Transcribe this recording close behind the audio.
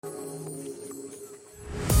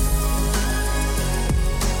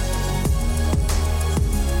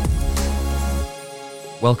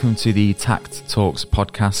Welcome to the Tact Talks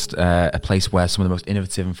podcast, a place where some of the most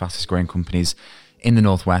innovative and fastest growing companies in the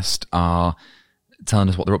Northwest are telling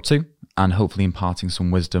us what they're up to and hopefully imparting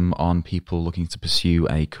some wisdom on people looking to pursue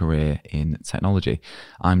a career in technology.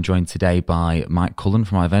 I'm joined today by Mike Cullen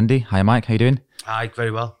from Ivendi. Hi Mike, how you doing? Hi,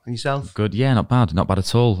 very well. And yourself? Good, yeah, not bad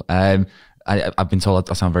at all. I've been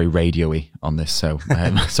told I sound very radio-y on this, so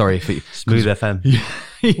sorry if it... Smooth FM.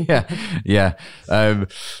 yeah.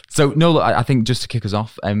 So, no, look, I think just to kick us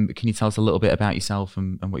off, can you tell us a little bit about yourself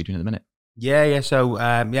and what you're doing at the minute? Yeah. So,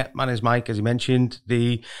 my name's Mike, as you mentioned.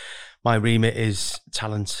 My remit is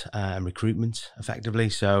talent and recruitment, effectively.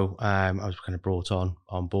 So, I was kind of brought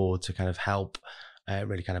on board to kind of help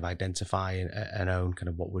really kind of identify and own kind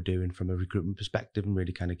of what we're doing from a recruitment perspective and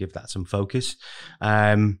really kind of give that some focus.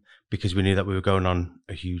 Because we knew that we were going on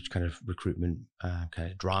a huge kind of recruitment kind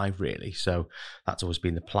of drive, really. So that's always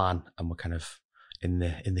been the plan, and we're kind of in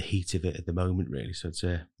the heat of it at the moment, really. So it's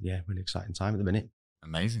a really exciting time at the minute.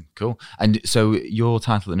 Amazing, cool. And so your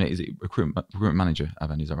title at the minute, is it recruitment manager,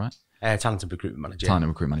 Ivendi, is that right? Talent and recruitment manager. Talent and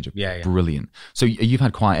recruitment manager. Yeah. Brilliant. So you've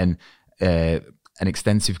had quite an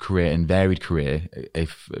extensive career and varied career,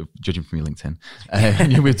 if judging from your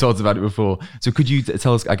LinkedIn. We've talked about it before. So could you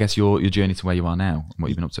tell us, I guess, your journey to where you are now and what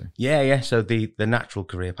you've been up to? Yeah. So the natural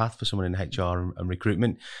career path for someone in HR and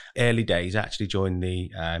recruitment, early days, I actually joined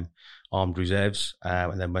the Armed Reserves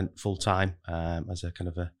and then went full-time as a kind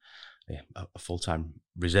of a full-time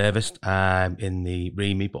reservist in the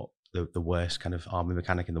REME, but the worst kind of army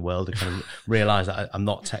mechanic in the world. I kind of realised that I'm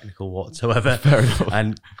not technical whatsoever. Fair enough.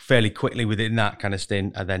 And fairly quickly within that kind of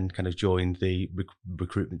stint, I then kind of joined the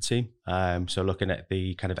recruitment team. So looking at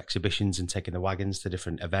the kind of exhibitions and taking the wagons to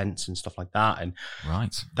different events and stuff like that. And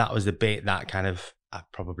right, that was the bit that kind of I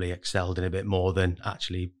probably excelled in a bit more than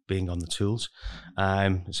actually being on the tools.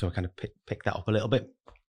 So I kind of picked that up a little bit.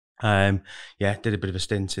 Did a bit of a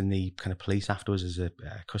stint in the kind of police afterwards as a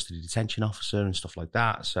custody detention officer and stuff like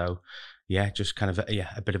that. So just kind of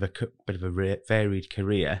a bit of a varied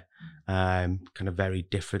career, kind of very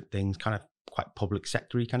different things, kind of quite public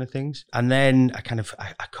sector-y kind of things. And then I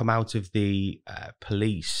come out of the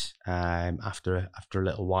police after a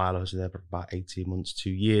little while. I was there for about 18 months,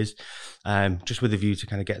 2 years, just with a view to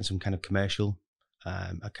kind of getting some kind of commercial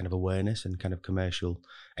a kind of awareness and kind of commercial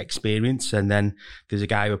experience. And then there's a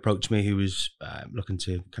guy who approached me who was looking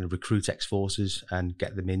to kind of recruit ex-forces and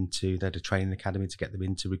get them into, they had a training academy to get them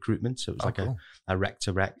into recruitment. So it was cool. a rec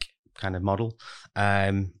to rec kind of model.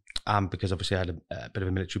 Because obviously I had a bit of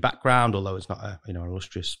a military background, although it's not an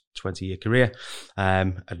illustrious 20-year career, I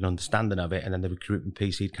had an understanding of it. And then the recruitment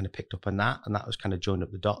piece, he'd kind of picked up on that, and that was kind of joined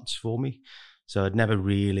up the dots for me. So I'd never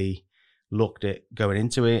really looked at going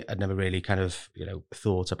into it. I'd never really kind of,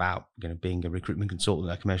 thought about, being a recruitment consultant,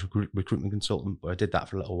 a commercial recruitment consultant, but I did that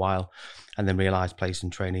for a little while and then realized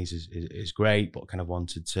placing trainees is great, but kind of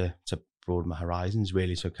wanted to broaden my horizons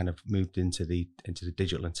really. So kind of moved into the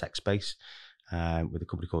digital and tech space with a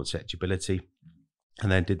company called Searchability, and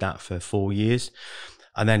then did that for 4 years.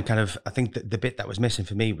 And then kind of, I think that the bit that was missing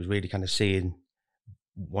for me was really kind of seeing,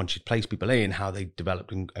 once you'd place people in, how they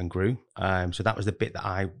developed and grew. So that was the bit that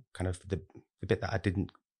I kind of, the bit that I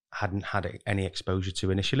hadn't had any exposure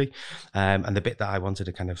to initially. And the bit that I wanted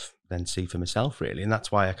to kind of then see for myself really. And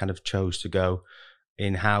that's why I kind of chose to go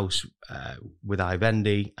in-house with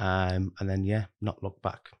Ivendi and then, not look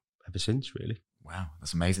back ever since really. Wow,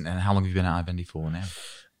 that's amazing. And how long have you been at Ivendi for now?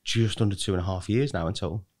 Just under 2.5 years now in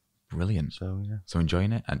total. Brilliant. So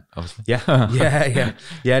enjoying it, and obviously.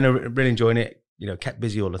 Yeah, no, really enjoying it. Kept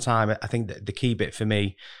busy all the time. I think that the key bit for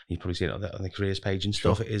me, you probably see it on the careers page and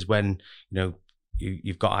stuff, is when,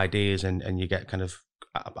 you've got ideas and you get kind of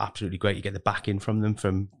absolutely great. You get the backing from them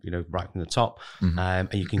from, right from the top,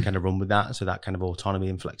 and you can kind of run with that. So that kind of autonomy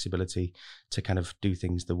and flexibility to kind of do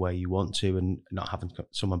things the way you want to and not having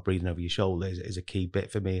someone breathing over your shoulder is a key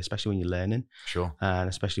bit for me, especially when you're learning. Sure. And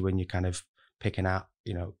especially when you're kind of picking up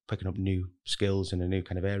new skills in a new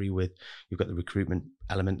kind of area you've got the recruitment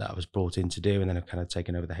element that I was brought in to do, and then I've kind of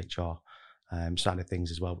taken over the HR side of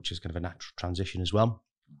things as well, which is kind of a natural transition as well.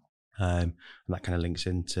 And that kind of links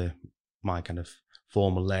into my kind of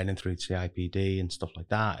formal learning through CIPD and stuff like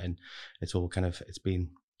that. And it's been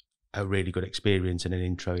a really good experience and an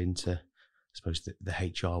intro into, I suppose, the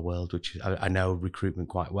HR world, which I know recruitment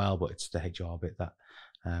quite well, but it's the HR bit that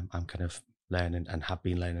I'm kind of learning and have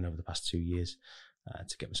been learning over the past 2 years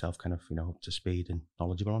to get myself kind of, up to speed and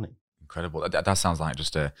knowledgeable on it. Incredible. That sounds like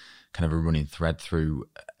just a kind of a running thread through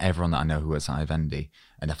everyone that I know who works at Ivendi.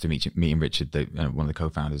 And after meeting Richard, one of the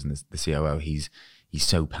co-founders and the COO, he's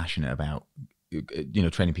so passionate about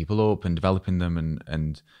training people up and developing them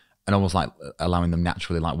and almost like allowing them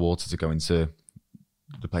naturally like water to go into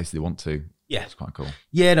the places they want to. Yeah, it's quite cool.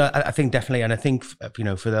 Yeah, no, I think definitely, and I think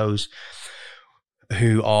for those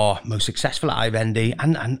who are most successful at iVendy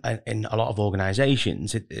and in a lot of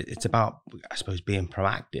organizations, it's about, I suppose, being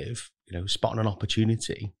proactive, spotting an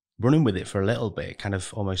opportunity, running with it for a little bit, kind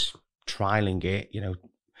of almost trialing it,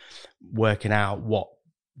 working out what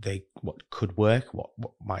could work, what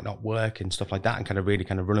might not work and stuff like that, and kind of really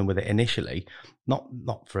kind of running with it initially, not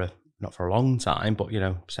for a long time, but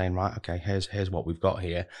saying, right, okay, here's what we've got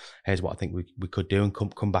here, here's what I think we could do, and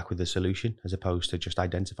come back with a solution as opposed to just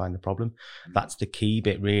identifying the problem. That's the key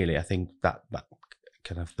bit, really. I think that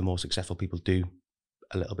kind of the more successful people do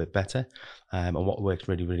a little bit better, and what works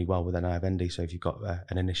really, really well with an iVendy. So if you've got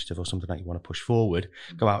an initiative or something that you want to push forward,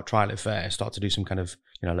 go out, trial it first, start to do some kind of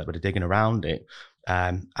a little bit of digging around it,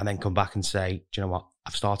 and then come back and say, do you know what,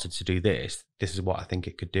 I've started to do this is what I think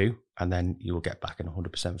it could do, and then you will get back in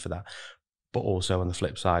 100% for that. But also on the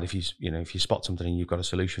flip side, if you spot something and you've got a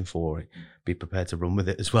solution for it, be prepared to run with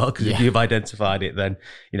it as well, because if you've identified it, then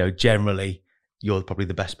generally you're probably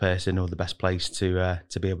the best person or the best place to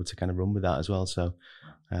be able to kind of run with that as well. So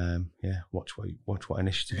watch what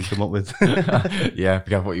initiative you come up with. Yeah, be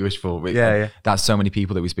careful what you wish for. But that's so many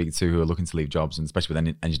people that we speak to who are looking to leave jobs, and especially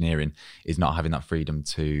with engineering, is not having that freedom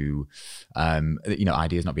to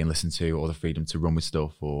ideas not being listened to, or the freedom to run with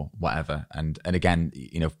stuff or whatever. And again,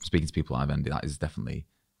 speaking to people at iVendy, that is definitely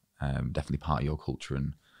part of your culture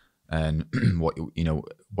and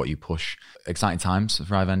what you push. Exciting times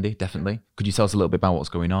for iVendy, definitely. Could you tell us a little bit about what's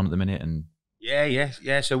going on at the minute? And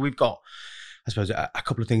yeah. So we've got, I suppose, a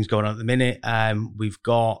couple of things going on at the minute. We've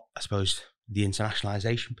got, I suppose, the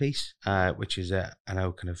internationalization piece, which is, I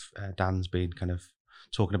know kind of Dan's been kind of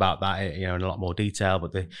talking about that, in a lot more detail,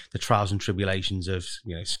 but the trials and tribulations of,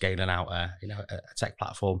 scaling out a tech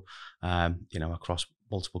platform, across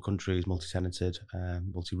multiple countries, multi-tenanted,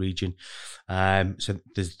 multi-region. So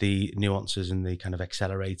there's the nuances and the kind of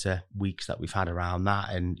accelerator weeks that we've had around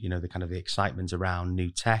that, and, the kind of the excitement around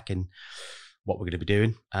new tech and what we're going to be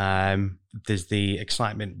doing. There's the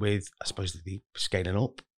excitement with, I suppose, the scaling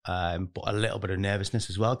up, but a little bit of nervousness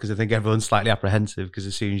as well, because I think everyone's slightly apprehensive, because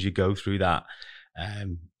as soon as you go through that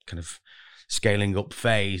kind of scaling up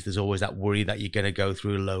phase, there's always that worry that you're going to go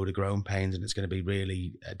through a load of growing pains and it's going to be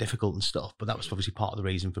really difficult and stuff. But that was obviously part of the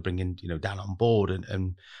reason for bringing Dan on board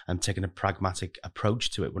and taking a pragmatic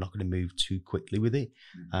approach to it. We're not going to move too quickly with it,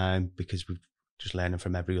 because we've just learning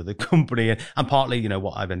from every other company, and partly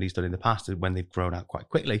what iVendy's done in the past when they've grown out quite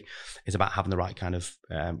quickly is about having the right kind of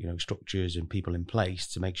structures and people in place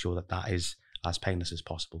to make sure that is as painless as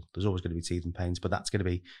possible. There's always going to be teething and pains, but that's going to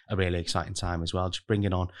be a really exciting time as well. Just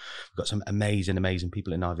bringing on, we've got some amazing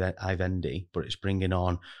people in iVendy, but it's bringing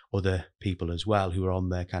on other people as well who are on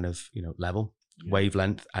their kind of level,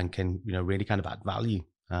 wavelength, and can really kind of add value.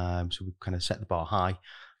 So we've kind of set the bar high,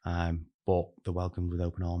 but they're welcomed with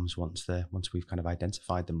open arms once we've kind of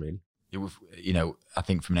identified them, really. I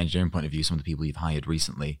think from an engineering point of view, some of the people you've hired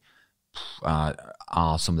recently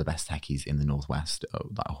are some of the best techies in the Northwest,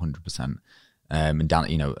 like 100%. And Dan,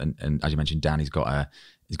 and as you mentioned, Dan, he's got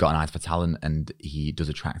an eye for talent, and he does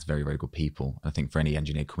attract very, very good people. I think for any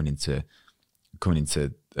engineer coming into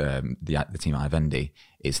the team at iVendy,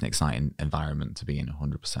 it's an exciting environment to be in.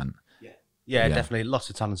 100%. Yeah, definitely. Lots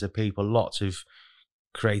of talented people, lots of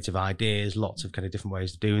creative ideas, lots of kind of different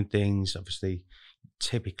ways of doing things. Obviously,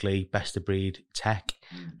 typically best of breed tech,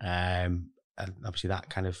 and obviously that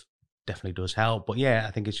kind of definitely does help. But yeah,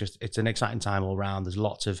 I think it's an exciting time all around. There's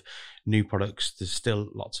lots of new products. There's still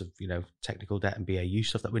lots of technical debt and BAU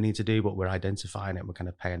stuff that we need to do, but we're identifying it and we're kind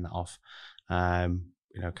of paying that off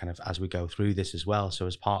kind of as we go through this as well. So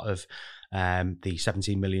as part of the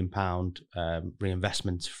 £17 million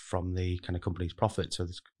reinvestment from the kind of company's profit, so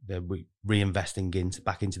they're reinvesting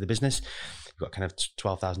back into the business. We've got kind of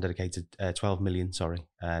 12 million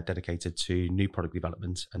dedicated to new product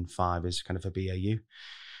development, and 5 is kind of a BAU.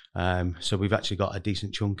 So we've actually got a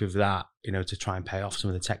decent chunk of that, to try and pay off some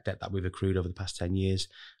of the tech debt that we've accrued over the past 10 years,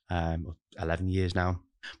 or 11 years now.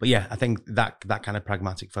 But yeah, I think that kind of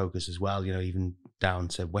pragmatic focus as well, even down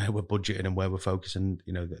to where we're budgeting and where we're focusing,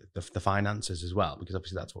 the finances as well, because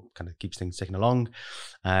obviously that's what kind of keeps things ticking along,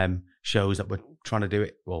 shows that we're trying to do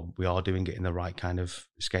it, well, we are doing it in the right kind of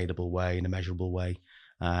scalable way, in a measurable way,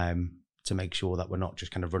 to make sure that we're not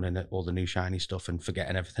just kind of running at all the new shiny stuff and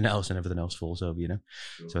forgetting everything else, and everything else falls over,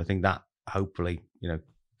 Sure. So I think that hopefully,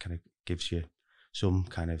 kind of gives you some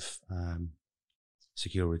kind of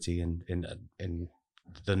security in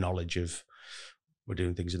the knowledge of we're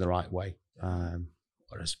doing things in the right way,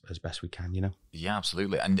 or as best we can, Yeah,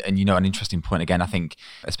 absolutely. And an interesting point again, I think,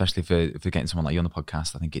 especially for getting someone like you on the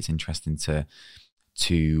podcast, I think it's interesting to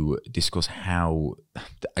to discuss how,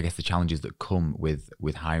 I guess, the challenges that come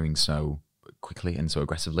with hiring so quickly and so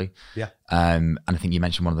aggressively. Yeah. And I think you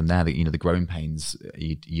mentioned one of them there, that, you know, the growing pains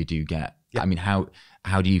you do get. Yeah. I mean, how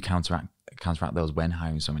do you counteract those when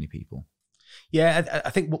hiring so many people? Yeah, I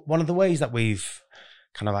think one of the ways that we've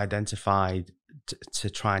kind of identified to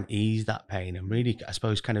try and ease that pain and really, I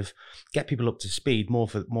suppose, kind of get people up to speed more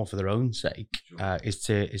for their own sake, sure. is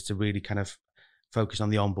to really kind of focus on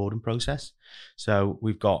the onboarding process. So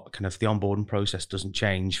we've got kind of the onboarding process doesn't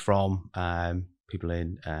change from people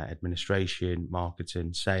in administration,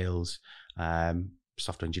 marketing, sales,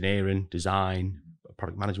 software engineering, design,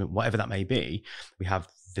 product management, whatever that may be. We have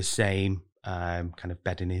the same kind of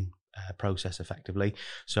bedding in process effectively.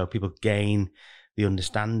 So people gain the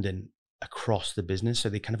understanding across the business, so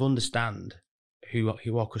they kind of understand who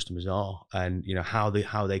our customers are, and, you know, how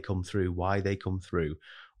they come through, why they come through,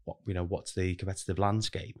 what, you know, what's the competitive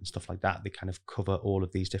landscape and stuff like that. They kind of cover all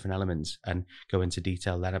of these different elements and go into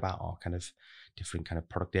detail then about our kind of different kind of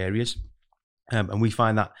product areas. And we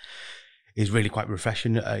find that is really quite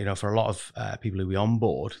refreshing. You know, for a lot of people who we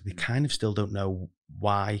onboard, they kind of still don't know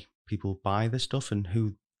why people buy this stuff and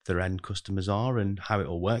who their end customers are and how it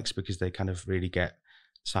all works, because they kind of really get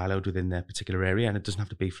siloed within their particular area. And it doesn't have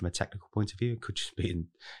to be from a technical point of view. It could just be in,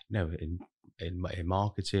 you know, in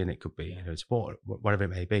marketing. It could be, you know, support, whatever it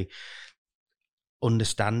may be.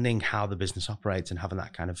 Understanding how the business operates and having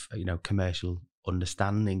that kind of, you know, commercial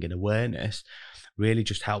understanding and awareness really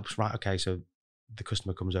just helps. Right, okay, so the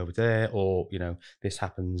customer comes over there, or, you know, this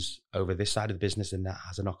happens over this side of the business and that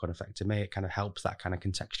has a knock-on effect to me. It kind of helps that kind of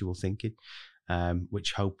contextual thinking,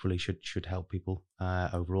 which hopefully should help people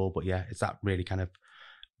overall. But yeah, it's that really kind of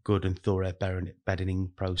good and thorough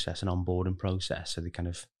bedding process and onboarding process, so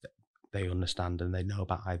they understand and they know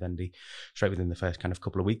about iVendy straight within the first kind of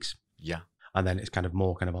couple of weeks. Yeah. And then it's kind of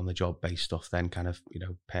more kind of on the job based stuff, then kind of, you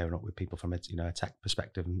know, pairing up with people from a, you know, a tech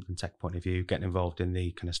perspective and tech point of view, getting involved in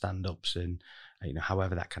the kind of stand-ups and, you know,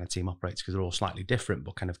 however that kind of team operates, because they're all slightly different,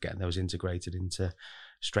 but kind of getting those integrated into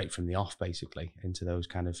straight from the off, basically, into those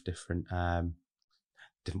kind of different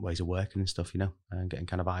ways of working and stuff, you know, and getting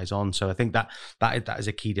kind of eyes on. So I think that is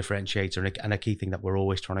a key differentiator and a key thing that we're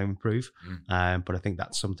always trying to improve. But I think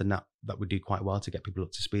that's something that we do quite well to get people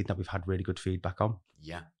up to speed, that we've had really good feedback on.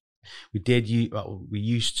 Yeah. We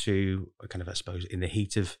used to kind of, I suppose, in the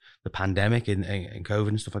heat of the pandemic and COVID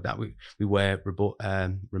and stuff like that, we were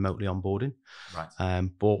remotely onboarding. Right.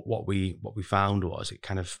 But what we found was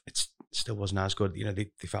it still wasn't as good. You know,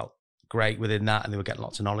 they felt great within that, and they were getting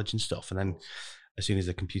lots of knowledge and stuff. And then as soon as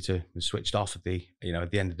the computer was switched off at the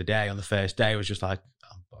end of the day, on the first day, it was just like,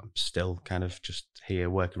 I'm still kind of just here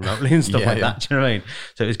working remotely and stuff that. Do you know what I mean?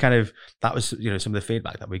 So it was kind of, that was, you know, some of the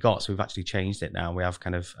feedback that we got. So we've actually changed it now. We have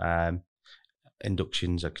kind of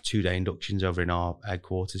inductions, like 2-day inductions over in our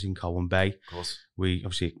headquarters in Colwyn Bay. Of course. We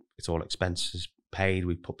obviously, it's all expenses paid.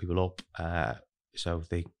 We put people up. So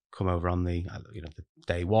they come over on the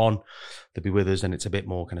day one, they'll be with us, and it's a bit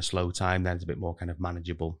more kind of slow time. Then it's a bit more kind of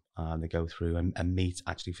manageable. They go through and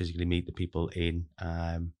physically meet the people in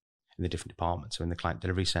the different departments. So in the client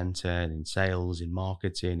delivery center, in sales, in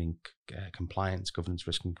marketing, in compliance, governance,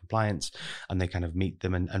 risk and compliance, and they kind of meet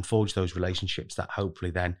them and forge those relationships that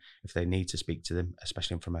hopefully then, if they need to speak to them,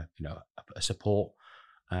 especially from a support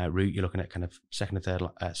route, you're looking at kind of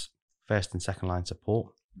first and second line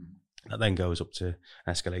support. That then goes up to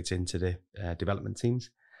escalates into the development teams.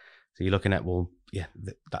 So you're looking at,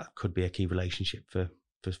 that could be a key relationship for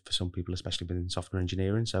some people, especially within software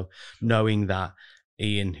engineering. So knowing that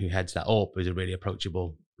Ian, who heads that up, is a really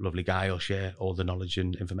approachable, lovely guy, will share all the knowledge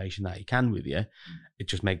and information that he can with you. It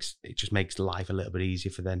just makes life a little bit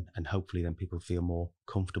easier for them, and hopefully then people feel more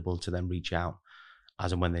comfortable to then reach out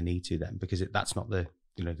as and when they need to then, because that's not the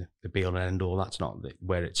be all and end all. That's not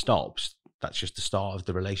where it stops. That's just the start of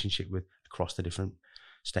the relationship across the different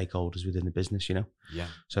stakeholders within the business, you know? Yeah.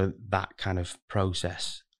 So that kind of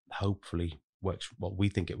process hopefully works. Well, we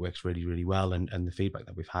think it works really, really well. And the feedback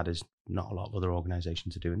that we've had is not a lot of other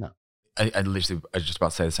organizations are doing that. I was just about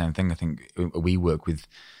to say the same thing. I think we work with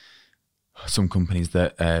some companies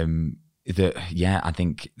that I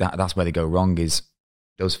think that's where they go wrong, is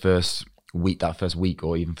that first week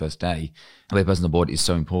or even first day, having a person on board is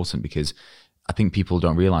so important, because I think people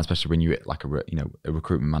don't realize, especially when you're like a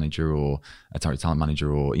recruitment manager or a talent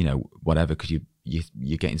manager or, you know, whatever, because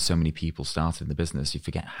you're getting so many people started in the business, you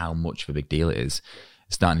forget how much of a big deal it is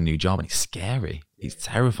starting a new job, and it's scary. It's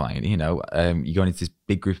terrifying. You know, you're going into this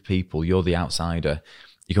big group of people, you're the outsider,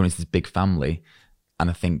 you're going into this big family. And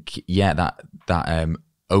I think, that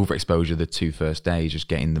overexposure the 2 first days, just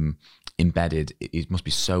getting them embedded, it must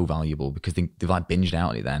be so valuable because they've like binged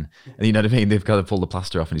out on it then. And you know what I mean? They've got to pull the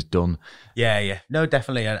plaster off and it's done. Yeah. No,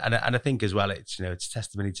 definitely. And I think as well, it's, it's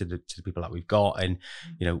testimony to the people that we've got, and,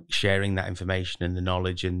 sharing that information and the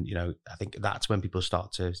knowledge. And, I think that's when people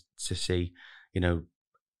start to see,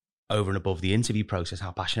 over and above the interview process,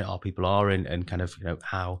 how passionate our people are, and kind of,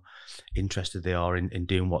 how interested they are in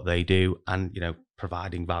doing what they do, and,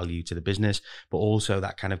 providing value to the business, but also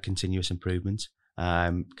that kind of continuous improvement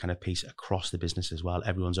kind of piece across the business as well.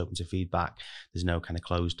 Everyone's open to feedback. There's no kind of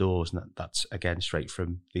closed doors, and that's again straight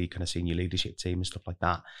from the kind of senior leadership team and stuff like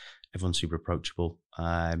that. Everyone's super approachable.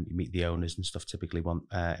 You meet the owners and stuff. Typically,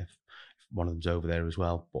 if one of them's over there as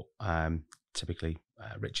well, but typically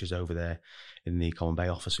Rich is over there in the Colwyn Bay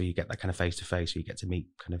office, so you get that kind of face to face. So you get to meet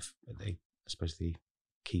kind of the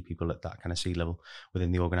key people at that kind of C-level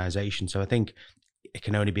within the organisation. So I think it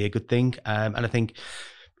can only be a good thing, and I think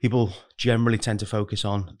people generally tend to focus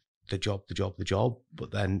on the job,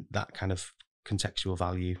 but then that kind of contextual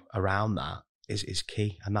value around that is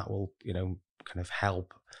key, and that will, kind of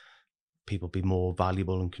help people be more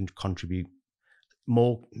valuable and contribute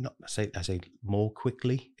more, I say more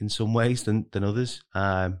quickly in some ways than others.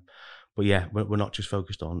 But yeah, we're not just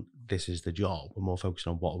focused on this is the job. We're more focused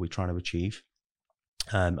on what are we trying to achieve.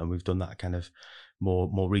 And we've done that kind of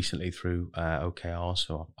more recently through OKR,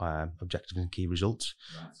 so objectives and key results,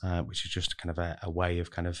 which is just kind of a way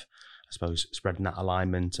of kind of, I suppose, spreading that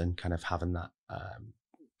alignment and kind of having that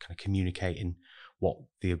kind of communicating what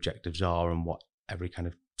the objectives are and what every kind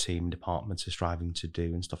of team departments are striving to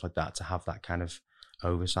do and stuff like that, to have that kind of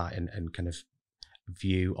oversight and kind of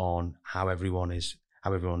view on how everyone is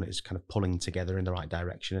kind of pulling together in the right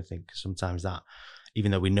direction. I think sometimes that,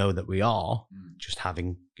 even though we know that we are, just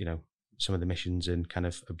having, some of the missions and kind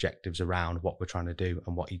of objectives around what we're trying to do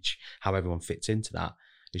and how everyone fits into that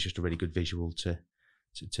is just a really good visual to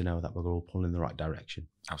know that we're all pulling in the right direction.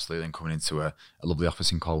 Absolutely. And coming into a lovely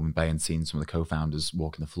office in Colwyn Bay and seeing some of the co-founders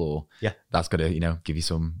walking the floor, that's got to, give you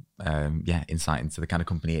some insight into the kind of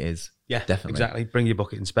company it is. Yeah, definitely. Exactly. Bring your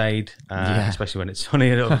bucket and spade, especially when it's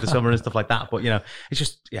sunny over the summer and stuff like that. But, it's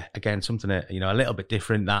just, again, something that, a little bit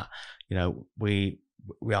different that,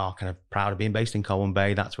 we are kind of proud of being based in Colwyn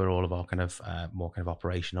Bay. That's where all of our kind of more kind of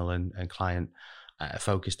operational and client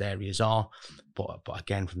focused areas are. But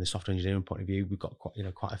again, from the software engineering point of view, we've got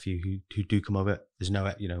quite a few who do come over. There's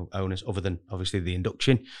no owners other than obviously the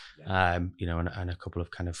induction, and a couple of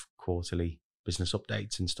kind of quarterly business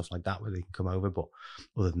updates and stuff like that where they can come over. But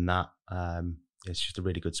other than that, it's just a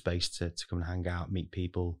really good space to come and hang out, meet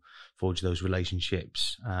people, forge those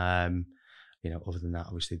relationships. Other than that,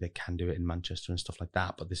 obviously they can do it in Manchester and stuff like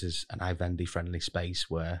that, but this is an Ivendi friendly space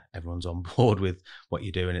where everyone's on board with what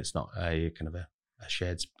you're doing. It's not a kind of a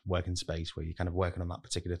shared working space where you're kind of working on that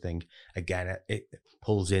particular thing. Again, it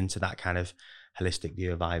pulls into that kind of holistic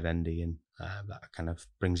view of Ivendi, and that kind of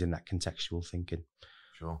brings in that contextual thinking.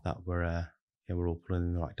 Sure. That we're all pulling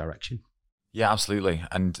in the right direction. Yeah, absolutely.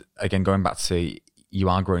 And again, going back to you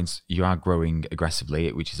are growing aggressively,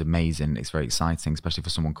 which is amazing. It's very exciting, especially for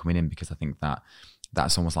someone coming in, because I think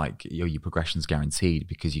that's almost like your progression's guaranteed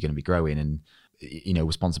because you're going to be growing, and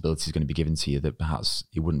responsibility is going to be given to you that perhaps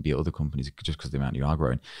it wouldn't be at other companies just because of the amount you are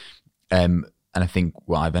growing. And I think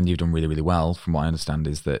what Ivendi have done really, really well, from what I understand,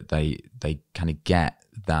 is that they kind of get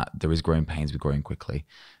that there is growing pains with growing quickly,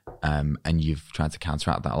 and you've tried to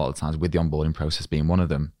counteract that a lot of times with the onboarding process being one of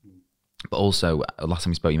them. But also, last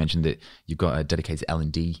time we spoke, you mentioned that you've got a dedicated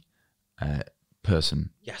L&D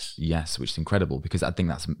person. Yes, which is incredible, because I think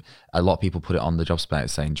that's a lot of people put it on the job spec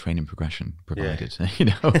saying training progression provided.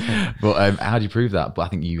 But how do you prove that? But I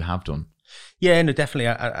think you have done. Yeah, no, definitely.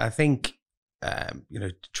 I think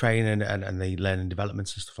training and the learning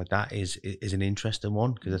developments and stuff like that is an interesting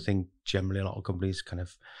one, because I think generally a lot of companies kind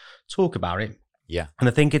of talk about it. Yeah, and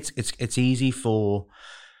I think it's easy for,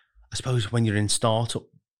 I suppose, when you're in startup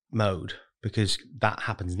mode, because that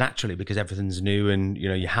happens naturally because everything's new, and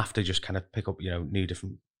you have to just kind of pick up new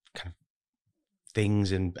different kind of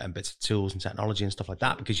things and bits of tools and technology and stuff like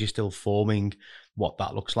that, because you're still forming what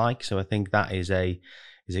that looks like. So I think that is a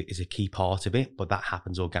key part of it, but that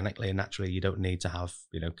happens organically and naturally. You don't need to have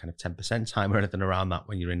kind of 10% time or anything around that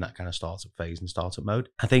when you're in that kind of startup phase and startup mode.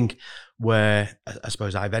 I think where I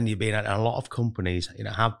suppose Ivendi being at, and a lot of companies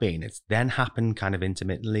have been, it's then happened kind of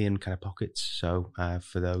intermittently in kind of pockets. So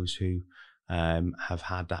for those who have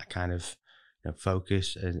had that kind of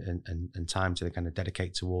focus and time to kind of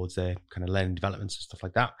dedicate towards their kind of learning developments and stuff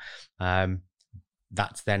like that,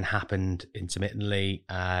 that's then happened intermittently.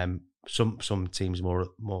 Some teams more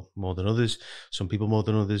than others, some people more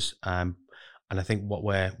than others. I think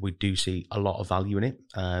we do see a lot of value in it.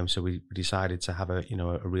 So we decided to have a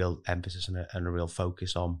real emphasis and a real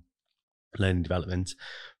focus on learning development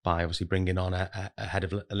by obviously bringing on a head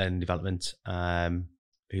of learning development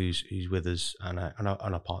who's with us on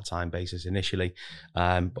a part-time basis initially.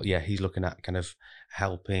 But yeah, he's looking at kind of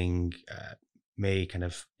helping me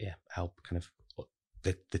help kind of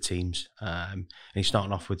the teams. And he's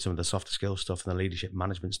starting off with some of the softer skills stuff and the leadership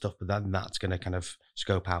management stuff, but then that's going to kind of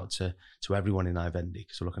scope out to everyone in Ivendi,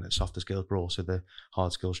 because we're looking at softer skills, but also the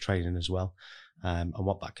hard skills training as well, and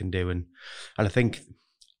what that can do. And I think,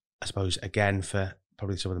 I suppose, again, for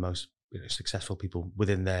probably some of the most successful people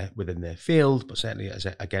within their field, but certainly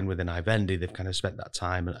again within Ivendi, they've kind of spent that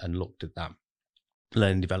time and looked at that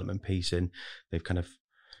learning development piece, and they've kind of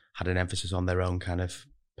had an emphasis on their own kind of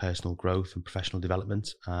personal growth and professional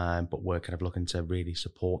development, but we're kind of looking to really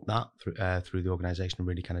support that through the organisation and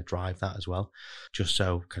really kind of drive that as well, just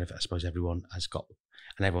so kind of, I suppose, everyone has got,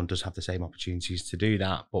 and everyone does have the same opportunities to do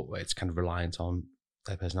that, but it's kind of reliant on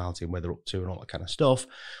their personality and where they're up to and all that kind of stuff.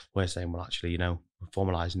 We're saying, well, actually, we're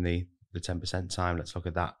formalising the 10% time. Let's look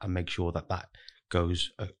at that and make sure that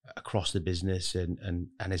goes across the business and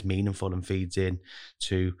is meaningful and feeds in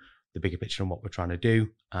to the bigger picture and what we're trying to do,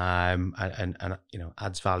 and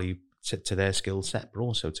adds value to their skill set, but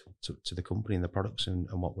also to the company and the products and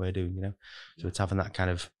what we're doing. So it's having that kind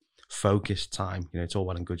of focused time. It's all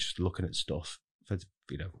well and good just looking at stuff for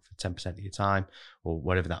 10% of your time or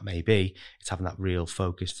whatever that may be. It's having that real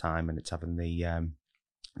focused time, and it's having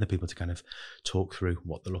the people to kind of talk through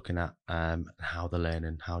what they're looking at, and how they're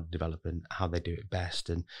learning, how they're developing, how they do it best,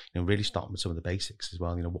 and really starting with some of the basics as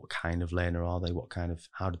well. What kind of learner are they?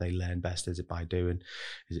 How do they learn best? Is it by doing?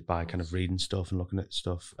 Is it by kind of reading stuff and looking at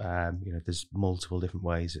stuff? There's multiple different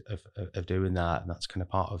ways of doing that, and that's kind of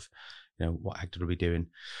part of what Hector will be doing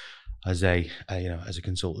as a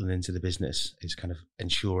consultant into the business, is kind of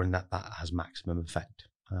ensuring that has maximum effect.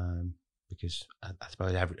 Because I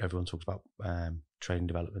suppose everyone talks about training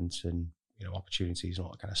developments and opportunities and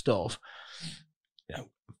all that kind of stuff.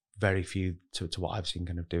 Very few to what I've seen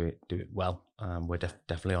kind of do it well. We're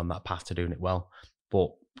definitely on that path to doing it well,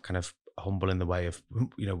 but kind of humble in the way of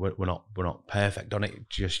we're not perfect on it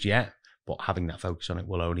just yet. But having that focus on it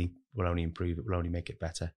will only improve it. Will only make it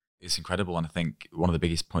better. It's incredible, and I think one of the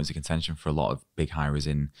biggest points of contention for a lot of big hirers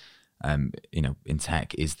in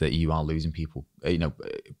tech is that you are losing people.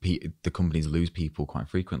 The companies lose people quite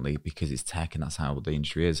frequently because it's tech and that's how the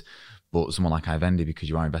industry is. But someone like Ivendi, because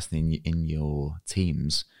you are investing in your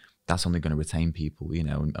teams, that's only going to retain people,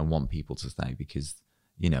 and want people to stay, because,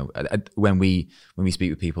 when we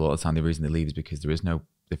speak with people all the time, the reason they leave is because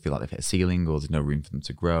they feel like they've hit a ceiling, or there's no room for them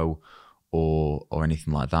to grow, or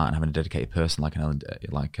anything like that. And having a dedicated person what's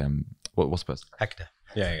the person? Hector.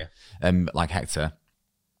 Yeah. Like Hector.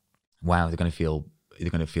 Wow, they're going to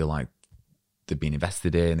feel like they're being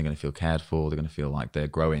invested in, they're going to feel cared for, they're going to feel like they're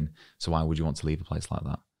growing. So why would you want to leave a place like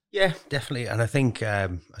that? Yeah, definitely. And I think, I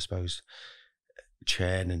suppose,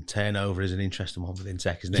 churn and turnover is an interesting one within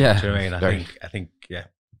tech, isn't it? Yeah, Do you know what I mean? I think,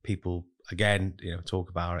 people, again, talk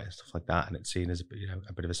about it and stuff like that, and it's seen as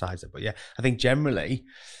a bit of a side step. But yeah, I think generally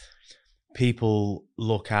people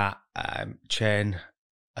look at churn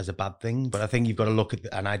as a bad thing, but I think you've got to look at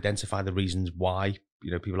and identify the reasons why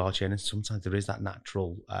people are churning. Sometimes there is that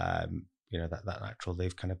natural, that natural,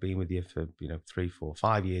 they've kind of been with you for 3, 4,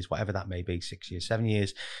 5 years, whatever that may be, 6 years, 7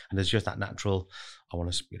 years, and there's just that natural, I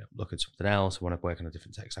want to look at something else, I want to work on a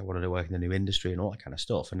different tech, I want to work in a new industry and all that kind of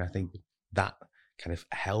stuff. And I think that kind of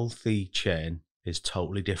healthy churn is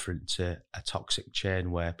totally different to a toxic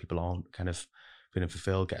churn where people aren't kind of feeling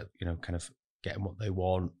fulfilled, kind of getting what they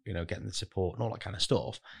want, getting the support and all that kind of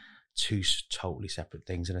stuff. Two totally separate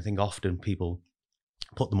things. And I think often people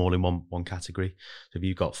put them all in one category. So if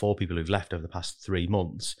you've got 4 people who've left over the past 3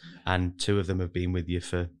 months, and 2 of them have been with you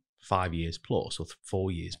for 5 years plus or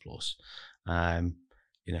 4 years plus, and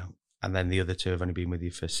then the other 2 have only been with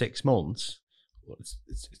you for 6 months, well,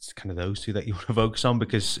 it's kind of those 2 that you want to focus on,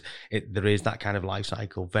 because there is that kind of life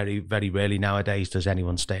cycle. Very, very rarely nowadays does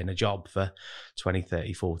anyone stay in a job for 20,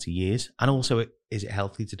 30, 40 years. And also, is it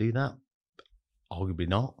healthy to do that? Arguably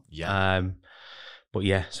not. Yeah. But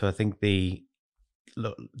yeah, so I think the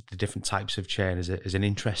different types of churn is an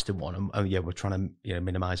interesting one, and we're trying to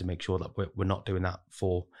minimize and make sure that we're not doing that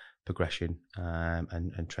for progression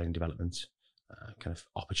and training development, kind of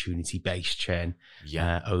opportunity based churn.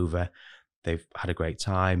 Over they've had a great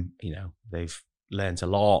time, they've learned a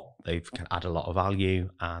lot, they've kind of added a lot of value,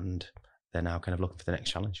 and they're now kind of looking for the next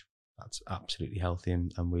challenge. That's absolutely healthy,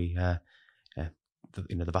 and we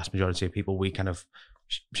the vast majority of people we kind of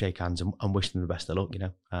shake hands and wish them the best of luck,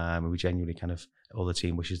 and we genuinely kind of, all the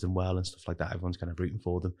team wishes them well and stuff like that. Everyone's kind of rooting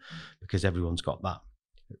for them because everyone's got that,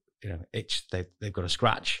 itch they've got to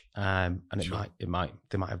scratch, and Sure. they might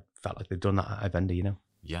have felt like they've done that at Vivendi,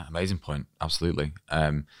 Yeah, amazing point. Absolutely.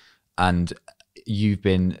 And you've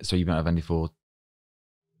been at Vivendi for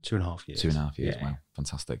 2.5 years. 2.5 years. Yeah. Wow,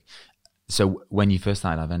 fantastic. So when you first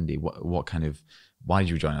started at Vivendi, why did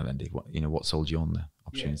you join Vivendi? What sold you on the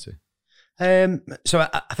opportunity? So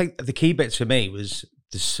I think the key bits for me was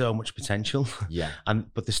there's so much potential, Yeah.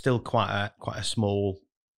 but there's still quite a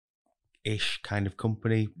small-ish kind of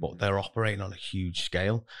company, but they're operating on a huge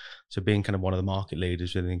scale. So being kind of one of the market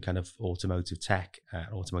leaders within kind of automotive tech,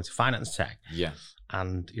 automotive finance tech, Yeah.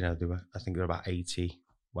 and I think there were about 80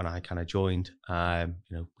 when I kind of joined. Kind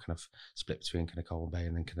of split between kind of Colwyn Bay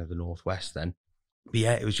and then kind of the Northwest then. But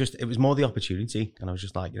yeah, it was more the opportunity, and I was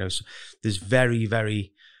just like, so there's very,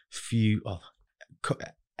 very few.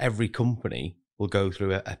 Every company will go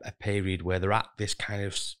through a period where they're at this kind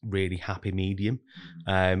of really happy medium,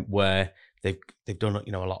 where they've done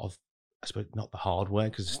a lot of, I suppose, not the hard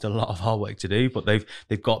work, because there's still a lot of hard work to do, but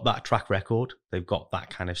they've got that track record, they've got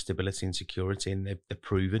that kind of stability and security, and they're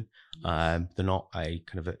proven. They're not a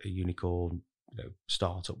kind of a unicorn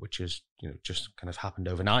startup which is just kind of happened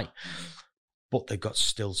overnight. But they've got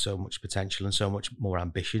still so much potential and so much more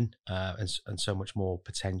ambition, and so much more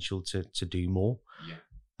potential to do more. Yeah.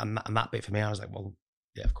 And that bit for me, I was like, well,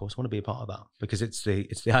 yeah, of course I want to be a part of that, because it's the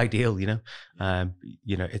ideal,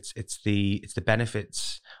 it's the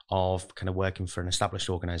benefits of kind of working for an established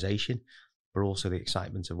organization, but also the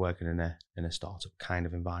excitement of working in a startup kind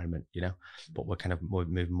of environment, but we're kind of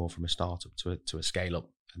moving more from a startup to a scale up,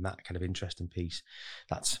 and that kind of interesting piece,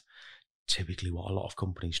 that's typically what a lot of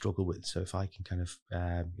companies struggle with. So if I can kind of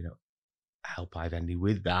help Vivendi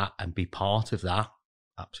with that and be part of that,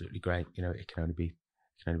 absolutely great. It can only be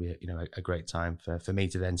a great time for me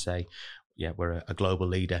to then say, yeah, we're a global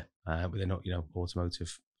leader within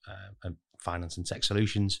automotive and finance and tech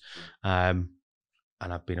solutions, and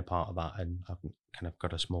I've been a part of that, and I've kind of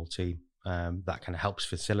got a small team that kind of helps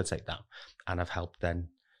facilitate that, and I've helped then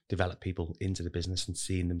develop people into the business and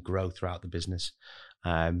seeing them grow throughout the business,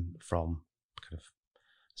 from kind of,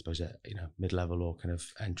 I suppose, mid-level or kind of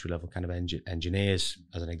entry-level kind of engineers,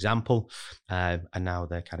 as an example, and now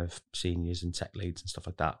they're kind of seniors and tech leads and stuff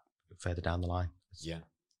like that further down the line. Yeah.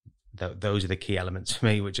 Those are the key elements for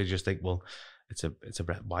me, which I just think, well, it's a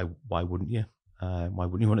why wouldn't you? Why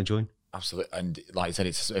wouldn't you want to join? Absolutely. And like I said,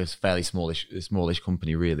 it's a fairly smallish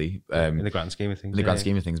company, really. In the grand scheme of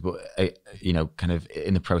things. But kind of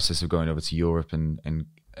in the process of going over to Europe and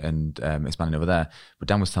expanding over there. But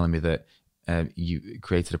Dan was telling me that you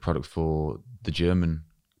created a product for the German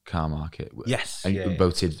car market. Yes. And you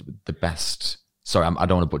voted the best. Sorry, I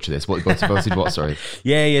don't want to butcher this. What voted what? Sorry.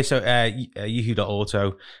 Yeah. So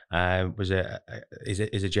Yahoo.auto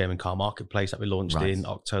is a German car marketplace that we launched in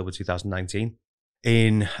October 2019.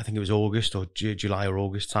 In, I think it was August or July or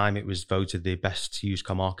August time, it was voted the best used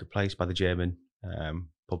car marketplace by the German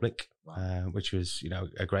public, which was,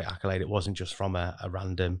 a great accolade. It wasn't just from a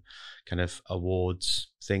random kind of awards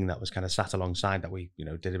thing that was kind of sat alongside that we,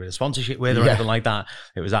 did a bit of sponsorship with or anything like that.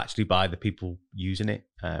 It was actually by the people using it,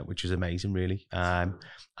 which was amazing, really. And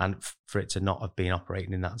for it to not have been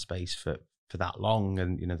operating in that space for that long,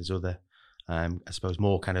 and, there's other, I suppose,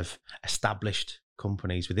 more kind of established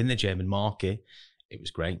companies within the German market, it was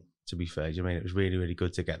great, to be fair. It was really, really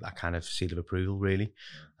good to get that kind of seal of approval, really.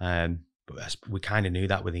 But we kind of knew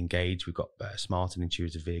that with Engage. We've got smart and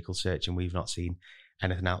intuitive vehicle search, and we've not seen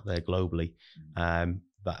anything out there globally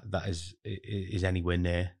that is anywhere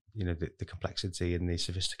near the complexity and the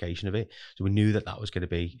sophistication of it. So we knew that was going to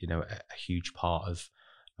be a huge part of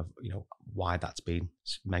why that's been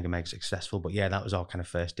mega successful. But yeah, that was our kind of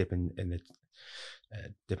first dipping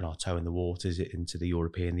our toe in the waters into the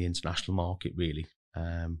European, the international market, really.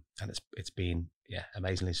 And it's been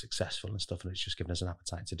amazingly successful and stuff, and it's just given us an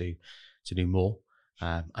appetite to do more.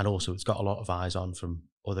 And also, it's got a lot of eyes on from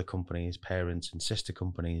other companies, parents and sister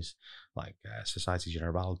companies like Société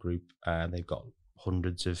Générale Group. They've got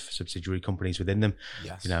hundreds of subsidiary companies within them.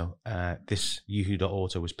 Yes. This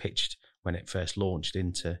Yahoo.auto was pitched when it first launched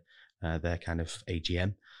into their kind of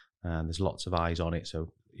AGM. There's lots of eyes on it,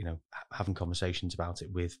 so having conversations about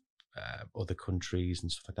it with other countries and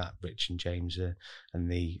stuff like that. Rich and James and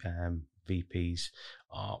the VPs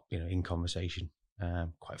are in conversation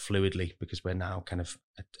quite fluidly, because we're now kind of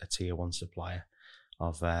a tier one supplier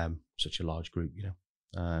of such a large group.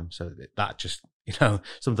 So that just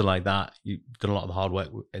something like that. You've done a lot of the hard work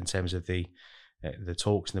in terms of the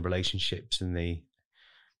talks and the relationships and the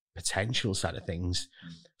potential side of things,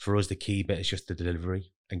 for us, the key bit is just the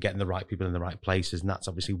delivery and getting the right people in the right places. And that's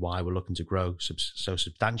obviously why we're looking to grow so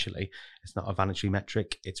substantially. It's not a vanity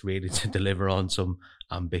metric. It's really to deliver on some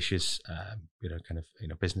ambitious,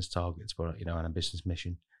 business targets, but, an ambitious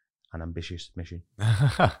mission.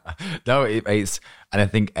 No, it's, and I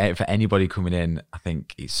think for anybody coming in, I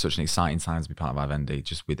think it's such an exciting time to be part of Vivendi,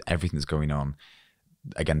 just with everything that's going on.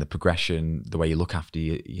 Again, the progression, the way you look after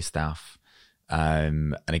your staff.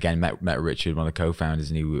 And again, met Richard, one of the co-founders,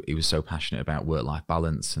 and he was so passionate about work-life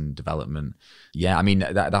balance and development. Yeah, I mean,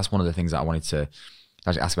 that's one of the things that I wanted to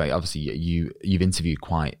actually ask about. Obviously, you've interviewed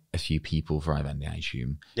quite a few people for Vivendi, I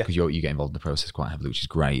assume, because you get involved in the process quite heavily, which is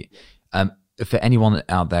great. For anyone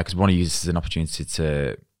out there, because we want to use this as an opportunity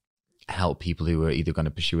to help people who are either going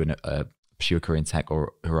to pursue a career in tech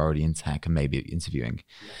or who are already in tech and maybe interviewing.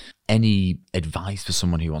 Any advice for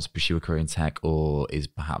someone who wants to pursue a career in tech or is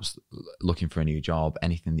perhaps looking for a new job?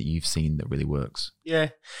 Anything that you've seen that really works? Yeah,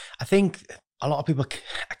 I think a lot of people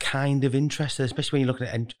are kind of interested, especially when you're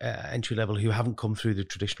looking at entry level who haven't come through the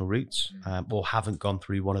traditional routes or haven't gone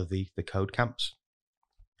through one of the code camps.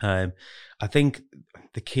 I think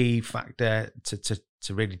the key factor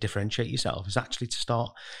to really differentiate yourself is actually to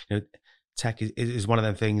start, tech is one of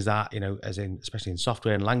them things that, especially in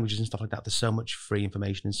software and languages and stuff like that, there's so much free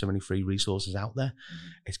information and so many free resources out there.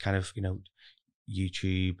 It's kind of,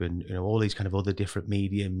 YouTube and, all these kind of other different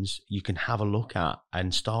mediums you can have a look at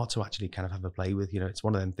and start to actually kind of have a play with. It's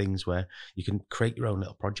one of them things where you can create your own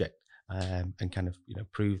little project and kind of,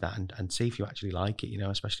 prove that and see if you actually like it,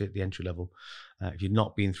 especially at the entry level. If you've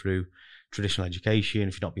not been through traditional education,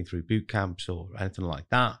 if you've not been through boot camps or anything like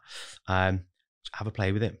that, have a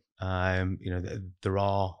play with it. There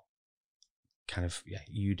are kind of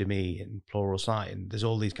Udemy and Pluralsight, and there's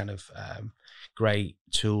all these kind of great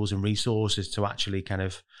tools and resources to actually kind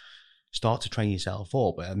of start to train yourself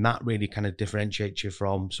up, and that really kind of differentiates you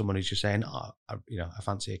from someone who's just saying, I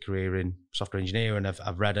fancy a career in software engineering,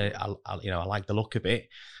 I've read it, I like the look of it,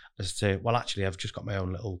 as to, well, actually, I've just got my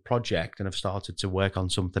own little project and I've started to work on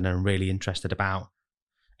something and I'm really interested about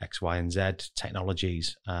X, Y, and Z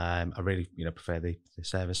technologies. I really, prefer the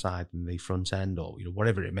server side and the front end, or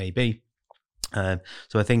whatever it may be. So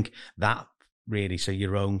I think that really, so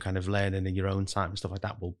your own kind of learning and your own time and stuff like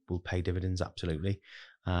that will pay dividends, absolutely.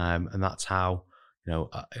 And that's how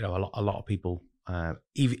a lot of people,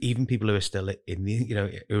 even people who are still in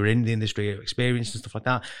the who are in the industry, are experienced and stuff like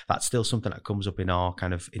that. That's still something that comes up in our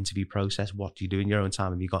kind of interview process. What do you do in your own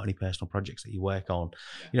time? Have you got any personal projects that you work on?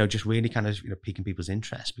 Just really kind of piquing people's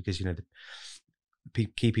interest, because the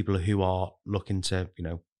key people who are looking to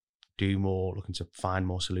do more, looking to find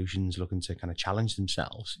more solutions, looking to kind of challenge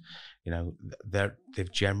themselves,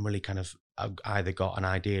 they've generally kind of either got an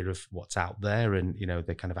idea of what's out there, and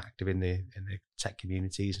they're kind of active in the tech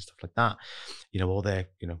communities and stuff like that, or they're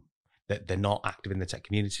not active in the tech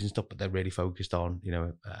communities and stuff, but they're really focused on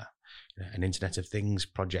an Internet of Things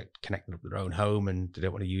project, connecting up their own home, and they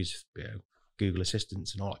don't want to use Google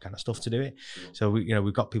Assistants and all that kind of stuff to do it. So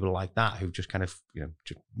we've got people like that who've just kind of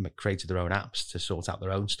created their own apps to sort out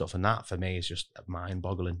their own stuff, and that for me is just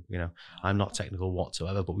mind-boggling. I'm not technical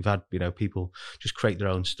whatsoever, but we've had people just create their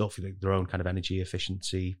own stuff, their own kind of energy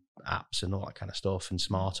efficiency apps and all that kind of stuff, and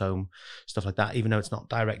smart home stuff like that, even though it's not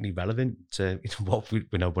directly relevant to what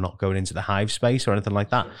we're not going into the Hive space or anything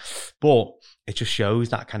like that, but it just shows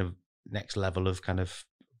that kind of next level of kind of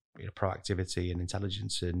proactivity and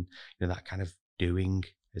intelligence, and that kind of doing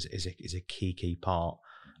is a key part.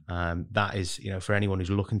 That is for anyone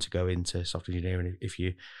who's looking to go into software engineering, if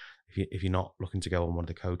you're not looking to go on one of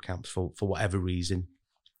the code camps for whatever reason,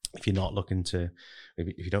 if you're not looking to,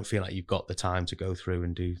 if you don't feel like you've got the time to go through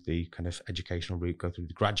and do the kind of educational route, go through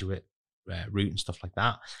the graduate route and stuff like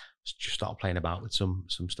that, just start playing about with some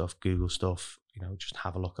stuff, Google stuff, just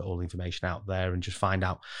have a look at all the information out there and just find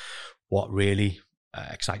out what really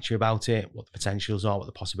excites you about it, what the potentials are, what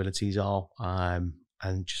the possibilities are, and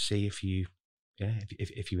just see if you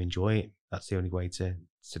enjoy it. That's the only way to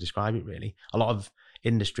describe it, really. A lot of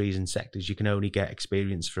industries and sectors, you can only get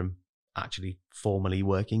experience from actually formally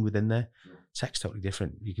working within there. Tech's totally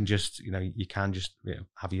different. You can just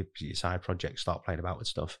have your side project, start playing about with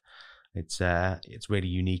stuff. It's really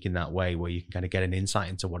unique in that way, where you can kind of get an insight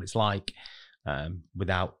into what it's like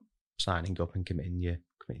without signing up and committing your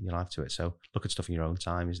life to it. So look at stuff in your own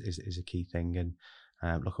time is a key thing, and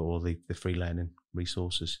look at all the free learning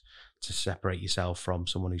resources to separate yourself from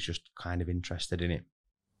someone who's just kind of interested in it.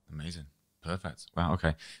 Amazing. Perfect. Wow.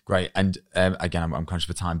 Okay. Great. And again, I'm conscious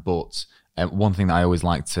of time, but one thing that I always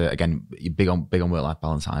like to, again, big on work-life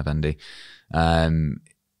balance at Vivendi.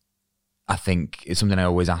 I I think it's something I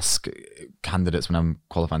always ask candidates when I'm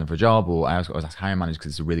qualifying them for a job, or I always ask hiring managers,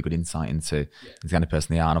 because it's a really good insight into the kind of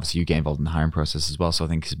person they are. And obviously you get involved in the hiring process as well. So I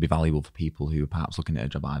think it'd be valuable for people who are perhaps looking at a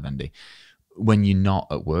job at iVendy. When you're not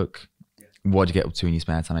at work, what do you get up to in your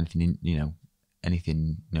spare time? Anything,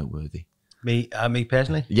 anything noteworthy? Me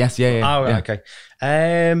personally? Yes, yeah. Oh, yeah. okay.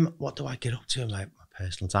 What do I get up to in my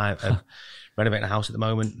personal time? Renovating a house at the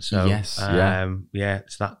moment. So, Yes, so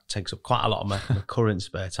that takes up quite a lot of my current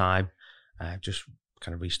spare time. Just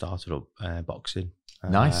kind of restarted up boxing.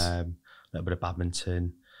 Nice. A little bit of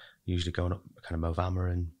badminton, usually going up kind of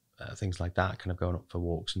Movama and things like that, kind of going up for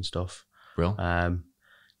walks and stuff. Real.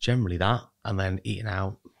 Generally that, and then eating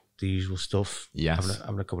out, the usual stuff. Yes.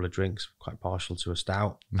 Having a couple of drinks, quite partial to a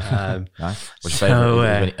stout. Nice. What's your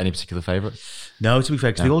favourite? Any particular favourite? No, to be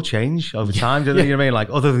fair, because they all change over time, don't they? You know what I mean? Like,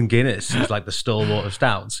 other than Guinness, it's like the stalwart of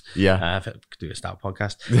stouts. Yeah. I could do a stout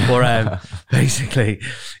podcast. But basically,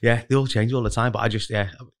 yeah, they all change all the time. But I just,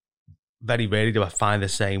 very rarely do I find the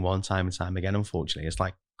same one time and time again, unfortunately. It's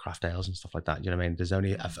like craft ales and stuff like that. You know what I mean? There's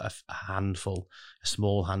only a handful, a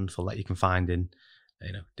small handful that you can find in,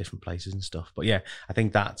 different places and stuff. But yeah, I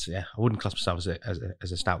think that's, I wouldn't class myself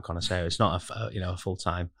as a stout connoisseur. It's not a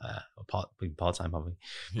full-time or part-time hobby.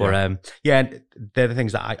 But they're the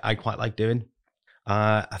things that I quite like doing.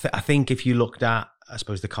 I think if you looked at, I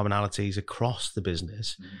suppose, the commonalities across the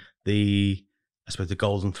business, the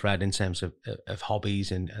golden thread in terms of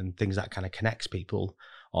hobbies and things that kind of connects people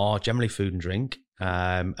are generally food and drink,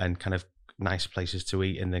 and kind of nice places to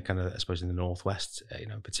eat in the kind of, I suppose, in the Northwest, in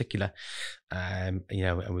particular. And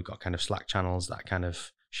we've got kind of Slack channels that kind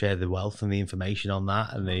of share the wealth and the information on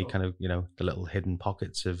that, and the kind of, the little hidden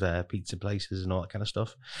pockets of pizza places and all that kind of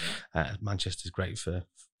stuff. Manchester's great for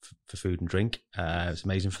food and drink. It's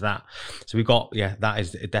amazing for that. So we've got, that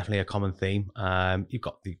is definitely a common theme. You've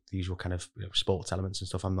got the usual kind of sports elements and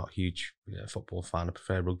stuff. I'm not a huge football fan. I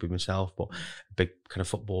prefer rugby myself, but a big kind of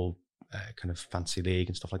football, kind of fantasy league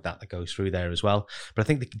and stuff like that goes through there as well. But I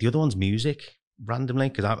think the other one's music, randomly,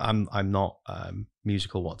 because I'm not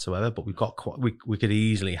musical whatsoever. But we've got we could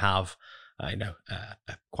easily have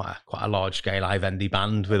quite a large scale iVendy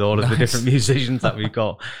band with all of the different musicians that we've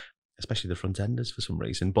got. Especially the front enders for some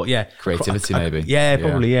reason, but creativity maybe.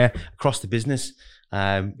 Probably across the business.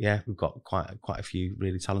 We've got quite a few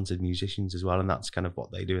really talented musicians as well, and that's kind of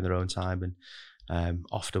what they do in their own time. And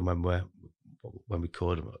often when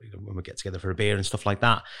we get together for a beer and stuff like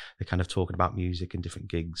that, they're kind of talking about music and different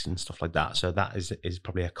gigs and stuff like that. So that is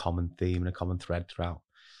probably a common theme and a common thread throughout.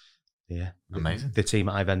 Yeah, amazing. The team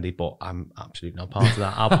at iVendy, but I'm absolutely not part of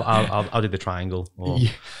that. I'll do the triangle. Or We're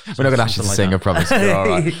not going to ask you to sing, I promise. All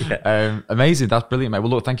right. Amazing. That's brilliant, mate. Well,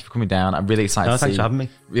 look, thank you for coming down. I'm really excited. Thanks for having me.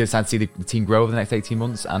 Really excited to see the team grow over the next 18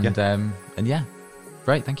 months. And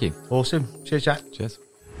great. Thank you. Awesome. Cheers, Jack. Cheers.